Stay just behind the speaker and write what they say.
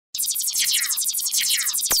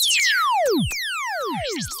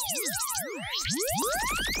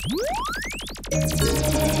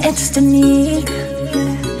It's Denyque,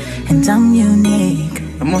 and I'm unique.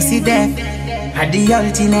 I must see that. I the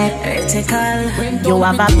ultimate Rytikal. You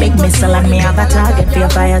have a big missile and me have a target for your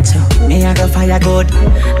fire too. Me I go fire good.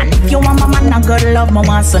 And if you want my man, I good love my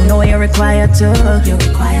man, so know you're required to. You're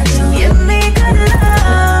required to give me good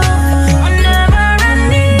love whenever I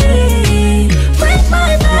need. Break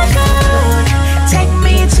my back out, take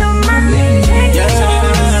me to my knees.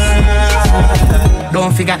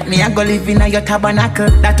 Don't forget me, I go live in your tabernacle.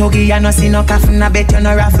 That hoagie, I no see no coffin, I bet you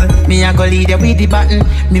no raffle. Me, I go lead you with the button.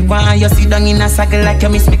 Me want you sit down in a circle like you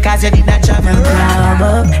miss me cause you did that travel. Grab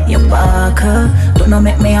up your buckle. Don't no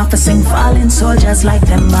make me have to sing falling soldiers like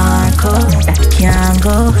them Marco. That can't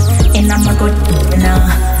go in my good now.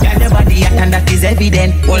 Yeah, the body hot and that is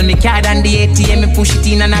evident. Hold me card and the ATM, me push it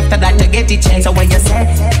in and after that you get it checked. So what you say?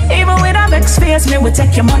 Even with a vex face, me will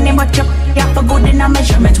take your money, but you have to good in a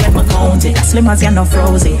measurement when we count it. As slim as you no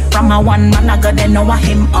frozen. From a one man I got then know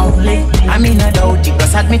him only. I mean I doubt it,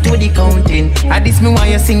 just add me to the counting. At this me want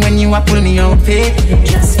you sing when you a pull me out fit.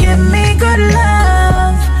 Just give me good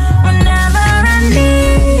love whenever I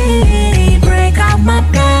need. Break out my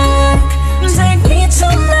back, take me to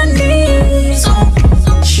my knees.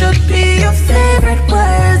 Should be your favorite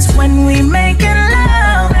words when we making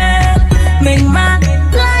love and make my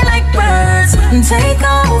fly like birds and take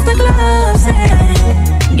off the gloves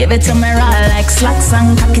and give it to me raw like slacks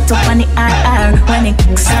and cock it up on the IR when it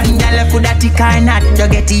kicks on. And girl, could that tick or not, you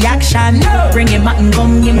get the action. Bring it back and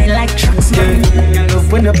come give me like tracks. Yeah,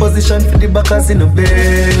 love when you position for the backers in a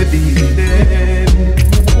baby.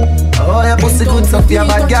 Oh, your pussy good stuff, your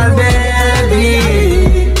bad girl,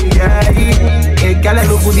 baby. Yeah, hey, girl, I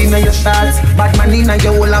look good in your shots. Bad man in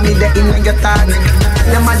your hole and me there in your thoughts.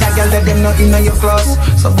 Them other girl, them not in your clothes.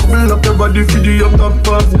 So bubble up your body for the up top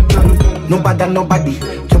pump. Nobody,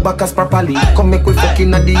 your back us properly. Come make we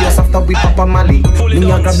fucking at the house after we pop a Mali. Me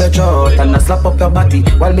a grab your shot and I slap up your body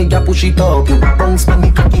while me a push it up. You bounce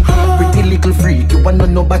me cocky, pretty little freak. You wanna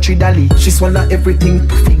know battery dolly? She swallow everything,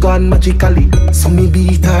 puffy gone magically. So me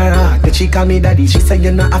beat her heart, then she call me daddy. She say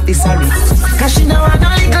you not happy sorry. Cause she know I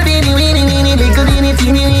know little teeny weeny weeny, little teeny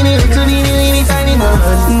teeny weeny, little teeny weeny tiny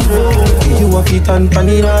man. You a fit and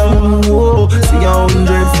panny long, oh, see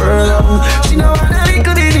 100 furlong. She know I know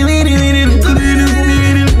little teeny weeny weeny, little teeny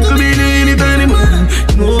weeny, little teeny weeny tiny man.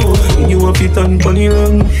 No, you a fit and panny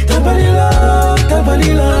long, tabali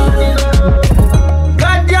long.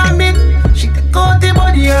 God damn it, she take out the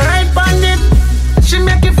body and right on it. She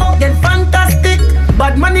make you forget fantastic.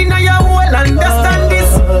 Bad man in your hole, understand this.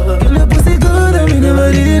 Girl, your pussy good and me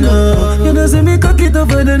never did know. You know say me cock it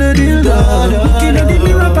over than a dildo. Looking at the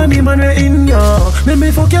mirror and me man we in ya. Make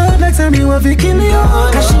me fuck your like say me want to kill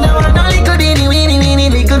ya. Cause she know I know little teeny weeny weeny,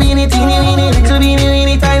 little teeny teeny weeny, little teeny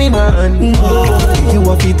weeny tiny man. You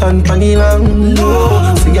a fit and panny long,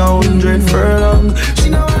 see 100 furlong. She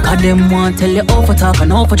know cause them want tell you over talk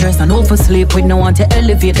and over dress and over sleep. We no want to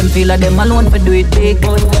elevate them, feel like them alone for do it big.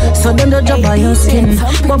 So them the job by your skin.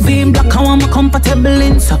 But being black I want my comfortable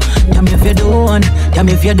in. So damn if you don't, damn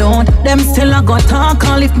if you don't. Them still I got talk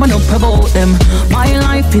and lift man up about them. My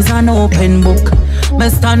life is an open book. Me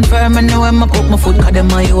stand firm and know when I put my foot. Cause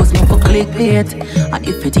them I use me for clickbait. And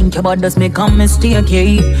if you think about us make a mistake,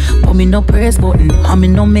 yeah, put me no press button and me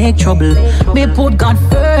no make trouble. Me put God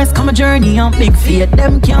first, come a journey and big faith.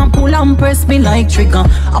 Them can't pull and press me like trigger.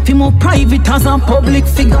 I feel more private as a public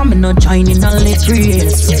figure. Me no join in a lit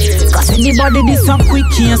race. Cause anybody this a quick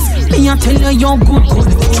case. Me a tell you you're good.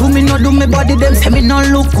 True me no do me body, them say me no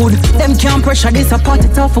look good. Them can't pressure this a part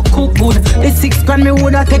it off for cook good. The 6 grand me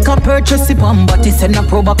woulda take a purchase it on. But he send a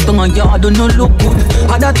pro back to my yard, do no look good.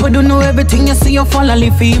 And that we do know everything you see you follow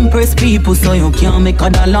live to impress people. So you can't make a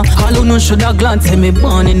dollar. All who no shoulda glad say me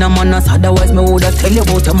born in a manner. Otherwise me woulda tell you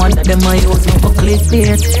about a man that them I use me for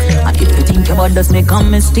clickbait. And if you think about us make a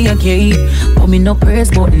mistake, yeah, put me no press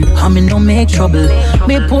button and me no make trouble.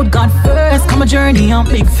 Me put God first, come a journey and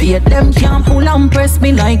big faith. Them can't pull and press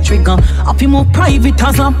me like trigger. I feel more private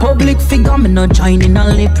as a public figure. Me no join in a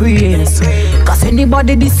lip race. Cause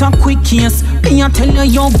anybody this a quick case. Me a tell you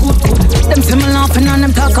you're good. Them say me laughing and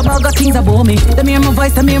them talk about got things about me. Them hear my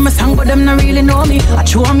voice, them hear my song, but them not really know me. I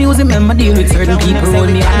true I'm using them, I deal with certain people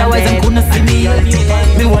around me. Otherwise them couldn't see me.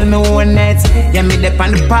 Me hold me own nets. Yeah, me dep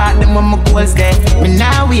on the part, them when my goals there. Me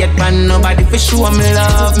now wait for nobody for show me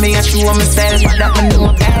love. Me a show myself, but that me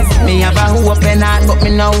know best. Me have a open heart, but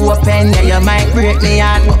me no open. Yeah, you might break me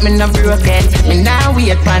heart, but me no broken. Me now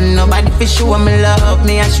wait for nobody for show me love.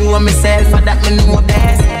 Me a show myself, but that me know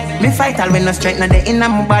best. Me fight all when no strength no dey in my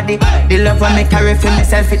body. The love when me carry for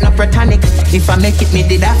myself, it no platonic. If I make it, me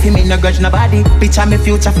did that for me, no grudge nobody. Picture me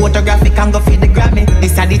future photographic and go feed the Grammy.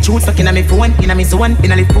 This are the truth, fucking on me phone, in me zone,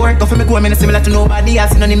 in a live poor. Go for me go, me no similar to nobody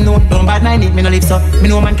else, no him know. Don't bad mind it, me no live so. Me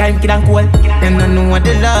know man kind kid and cool. Them no know what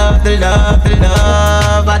the love,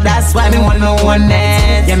 but that's why me want no one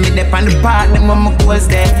else. Yeah, me dep on the part, them want my goals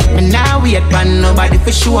there. Me now wait for nobody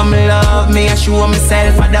for show me love. Me I show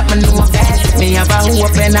myself, I that me know best. Me have a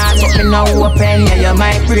open heart, but me no open. Yeah, you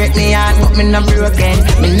might break me heart, but me no broken.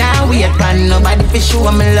 Me now wait for nobody for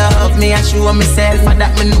show me love. Me I show myself, I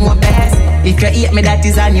that me know best. If you hate me, that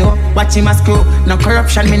is on you. Watch him a screw. No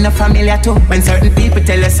corruption, me no familiar too. When certain people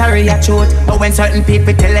tell us sorry, I truth. But when certain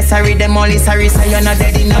people tell us sorry, them only sorry, so you're not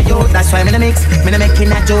dead in a you. That's why me no mix, me no making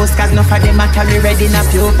a jokes. Cause enough of them a carry ready in a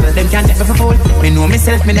few. Them can't take me for fool. Me know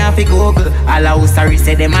myself, me not fi Google. All I was sorry,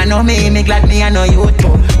 say them I know me. Me glad me I know you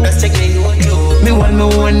too. Just check me YouTube. Me hold me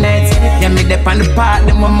own net. Yeah, me dep on the part,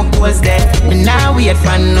 them want my goals there. Me now wait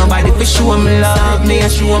for nobody for show me love. Me I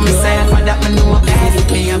show myself, I that me know best.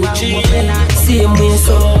 Me have a same way,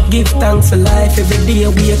 so give thanks for life. Every day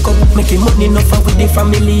wake up, making money enough with the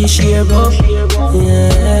family share up.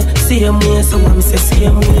 Yeah, same way, so I'm say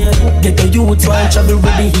same way. Get the youth while travel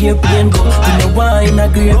with the airplane go. You know why in a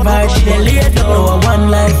great vibe, she laid down. Now I one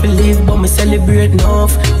life to live, but me celebrate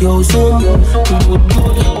enough. Yo, zoom,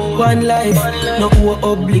 good. One life, no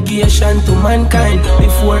obligation to mankind.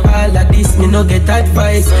 Before all of this, me no get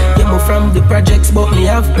advice. Yeah, me from the projects, but me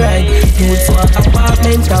have pride. Youth want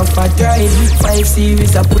apartment and fat drive. 5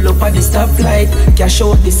 series, I pull up at the stoplight. Cash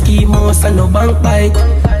out the ski mouse and no bank bike.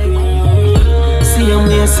 Same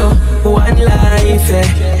way, so one life,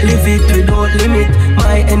 live it without limit.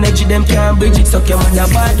 My energy, them can't bridge it. So come on a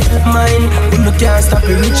bad mind, but no can't stop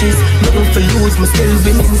the riches. Nothing for lose, me still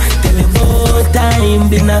winning. Tell me about time,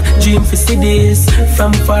 been a dream for cities.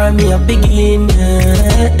 From far me a begin,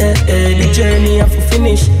 the journey I for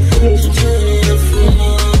finish.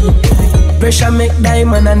 Pressure make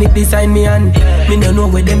diamond and it design me and me no know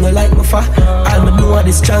where them no like me for. All me know are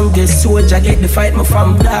the strongest soldier get the fight me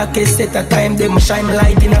from darkest set of time. Them shine me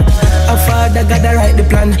light in a father gotta write the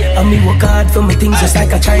plan. And me work hard for my things just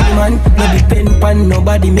like a Chinaman. No depend pan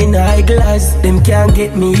nobody, me no eyeglass. Them can't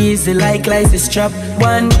get me easy like license strap.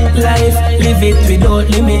 One life, live it without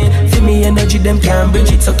limit. For me energy, them can't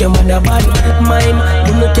bridge it. So come on a bad mind,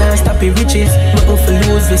 you no can't stop it riches. Nothing for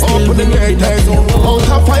lose, we still win it. Out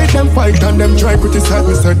a fight, them fight. And them try criticize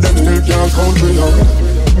me, said them still can't count me out.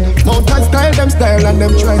 Mountain style, them style, and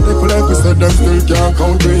them try to collect me, said them still can't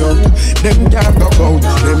count me out. Them can't go count,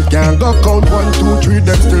 them can't go count 1, 2, 3,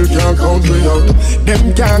 them still can't count me out.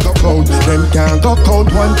 Them can't go count, them can't go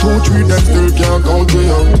count 1, 2, 3, them still can't count me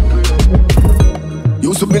out.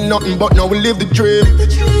 Used to be nothing, but now we live the dream.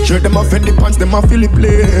 Shirt them off in the pants, them off feel it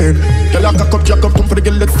plain. Tell her cock up, jack up, come for the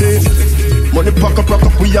girl let's stay. Money pack up,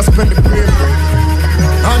 we a spend the cream.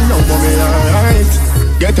 I know mommy alright.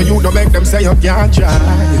 Get to you, don't make them say you can't try.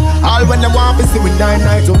 All when them want to see we die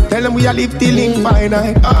night, so tell them we a live till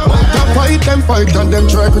infinite. Fight them fight and them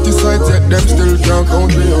try criticize, yet them still can't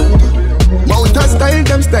count me out. Mountain style,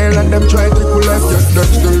 them style and them try to pull life, yet them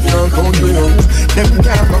still can't count me out. Them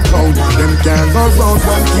can't go count, them can't go round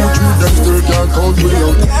 1, 2, 3, them still can't count me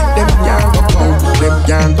out. Them can't go count, them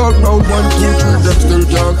can't go round 1, 2, 3, them still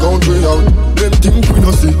can't count me out. Them think we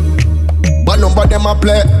no see. But number them a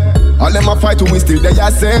play. All them a fight we still they are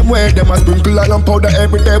same way. Them a sprinkle all on powder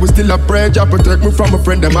every day. We still a pray. Jah protect me from a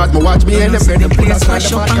friend. Them as me watch me in the bed. The place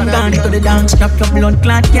mash up and gone to the dance. Stop your blood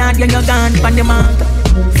clot yard. You're gone pan the mark.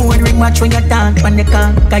 Phone ring watch when you talk pan the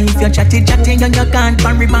car. Cause if you chatty you're gone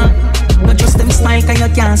pan rebound. Not just them smile cause you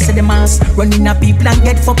can't see the mask. Running a people and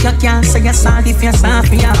get fuck you can't say you're soft if you're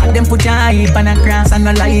soft. Yeah, them put your eye on a cross and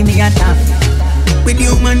no lie me attack. With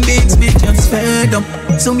human beings, me just fed up.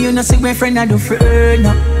 Some you know see my friend I do friend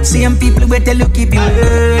up. Same people where tell you keep your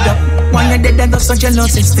head up. One you dead and got such a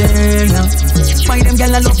loss is still up. Find them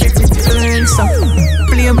gyal I love everything so.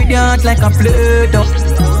 Play with your heart like a play up.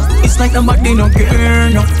 It's like nobody no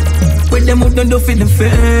care no. With them who don't do for the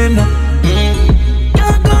fan no.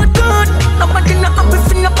 Yeah good. Nobody no happy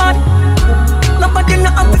for nobody. Nobody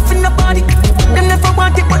no happy for nobody. Them never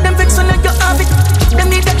want it but them vex on you have it. Them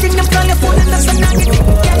need that thing, them call your phone and that's a night.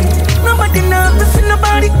 Nobody know if you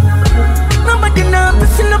nobody. Nobody know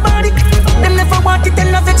if you nobody. Them never want it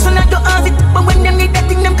and no vex when I don't have it. But when them need that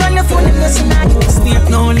thing, them call your phone and that's a night. Snake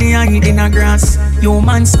no only hide in a grass.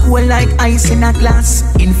 Human school like ice in a glass.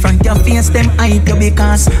 In front your face, them hype you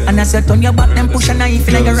because. And as you turn your back, them push a knife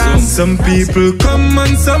in your ass. Some people come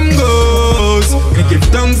and some goes. Me give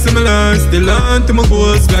thanks to my life, still on to my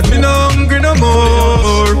goals. Glad me no hungry no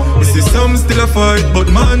more. You see some still a fight, but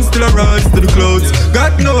man still a rise to the clouds.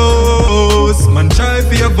 God knows, man try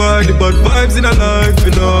to avoid the bad vibes in a life,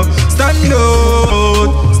 you know. Stand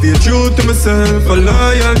out, stay true to myself, a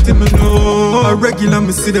loyalty me know. A regular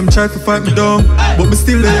me see them try to fight me down, but me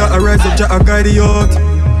still there, I rise up, Jah I guide the out.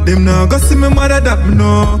 Them now go see me mother that me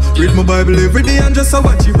know. Read my Bible every day and just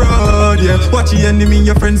watch it road, yeah. Watch your enemy,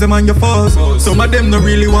 your friends, them and your foes. Some of them no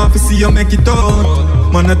really want to see you make it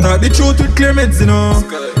out. Man, I talk the truth with clear meds, you know.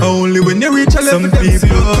 Only when you reach a level, some people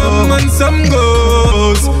come and some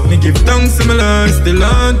goes. Me give thanks to my life, still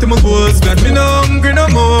on to my goals. Glad me no hungry no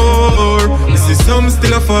more. You see some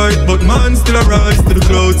still a fight, but man still a rise to the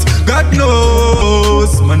clouds. God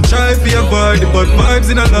knows, man try to avoid the bad vibes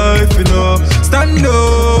in a life, you know. Stand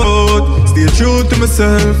out, stay true to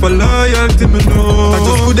myself, a loyalty me know. I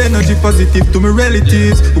just put energy positive to my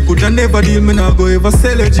relatives who could never deal, me now go ever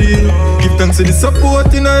sell a G. Give thanks to the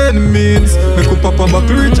support in our enemies. Make up papa back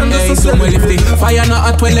rich and hey, so well if the fire not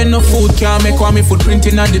hot well enough food can't make one me footprint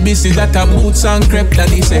in the business that a boots and crepe that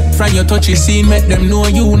they say. From your touchy scene make them know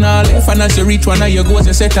you not left. And as you reach one of your goals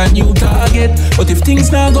you set a new target. But if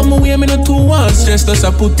things not go my way me no too want stress. Just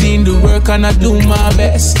I put in the work and I do my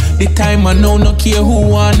best. The time I know no care who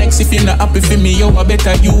want next. If you're not happy for me yo I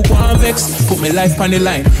better you want vex. Put my life on the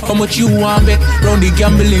line, how much you want bet. Round the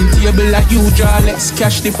gambling table like you draw less.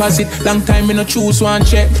 Cash deposit, long time me no choose one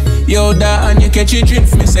check. Yo da and you catch a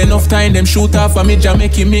drift. Miss enough time them shoot off and me Jah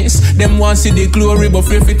make you miss. Them want see the glory but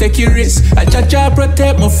free fi take your risk. I Jah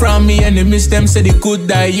protect me from me enemies. Them say they could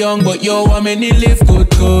die young but yo how many live good.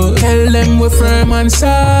 Tell them we're firm and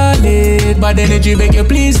solid. Bad energy beg you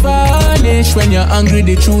please vanish. When you're angry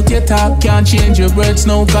the truth you talk. Can't change your words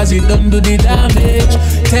now cause it don't do the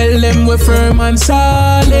damage. Tell them we're firm and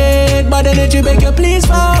solid. Bad energy beg you please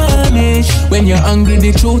vanish. When you're angry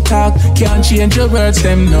the truth talk. Can't change your words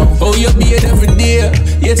them now. Oh you be it every day,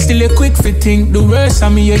 yet still you quick fi think. The worst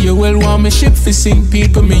of me yeah you well want me ship fi sink.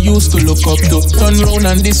 People me used to look up to turn round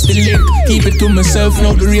and this fi link. Keep it to myself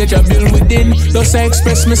now the rage I build within. Thus I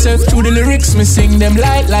express myself through the lyrics me sing. Them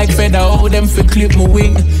light like feather how them fi clip my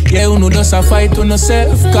wing. Yeah you know just a fight on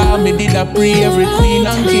yourself. Cause me did a pray every queen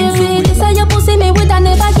and king fi win. This how you pussy me would I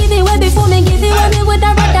never give it away. Before me give it away me would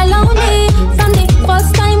I rather lonely. From the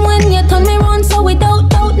first time when you turn me round so without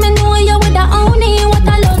doubt me know you would I own it. What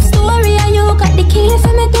a love story and you got the key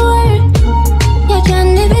for me door. You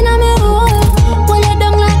can't live in a me hole. Pull you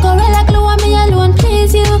down like gorilla glue and me alone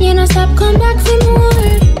please you. You know stop come back for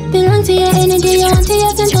more. Belong to your energy, you want to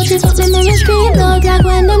you can touch it. Fuck me memory scream loud like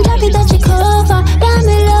when them drop it touch it cover. Damn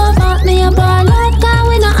me love out me a ball out cause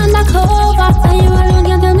we not undercover. And you alone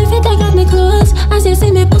can tell me if you take off me clothes. As you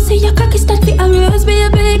see me pussy your cocky start fi a rose.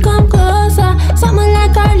 Baby come closer. Something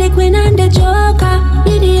like garlic when I'm the joker.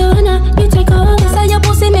 You the owner, you take over. This how you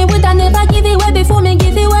pussy me would I never give it away. Before me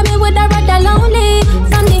give it away me would I rather lonely.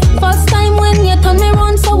 From the first time when you turn me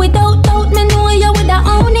round so without doubt me know you would I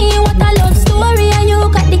own it. What a love story and you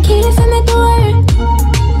got the key for me door.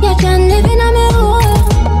 You can't live in a me hole.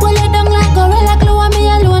 Pull you down like gorilla glue and me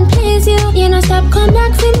alone please you. You know stop come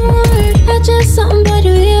back for more. I just something by the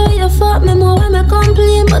way you fuck me more when me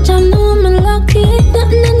complain. But you know me lucky.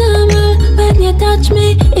 Nothing normal when you touch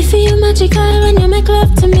me. It feel magical when you make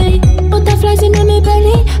love to me. Butterflies in my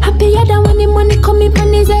belly. Happier than when the money come in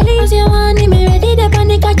on his belly. Cause you want me ready. The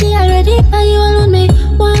panic cocky already. And you alone me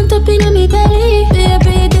want up in my belly.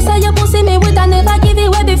 Baby this how you pussy me would I never give it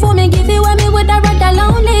away. Before me give it away me would I rather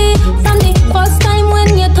lonely. From the first time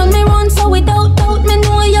when you turn me round so without doubt me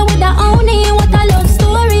know you would I own it. What a love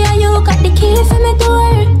story and you got the key for me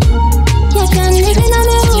door. You can't live in a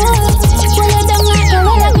me hole. Pull you down like a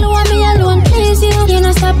roller glue and me alone please you. You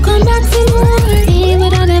know stop come back for more.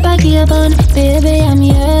 Even I never give on. Baby I'm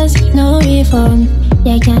yours, no refund.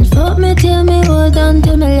 You can't fuck me till me hold on.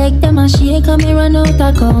 Till me leg them a shake and me run out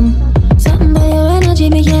a cum. Something by your energy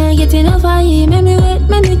me can't get enough of you. Make me wet,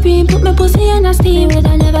 make me cream, put me pussy in a steam. Would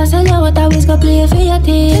I never sell you what I always go play for your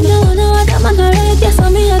team. Them no know what I'm gonna rate you.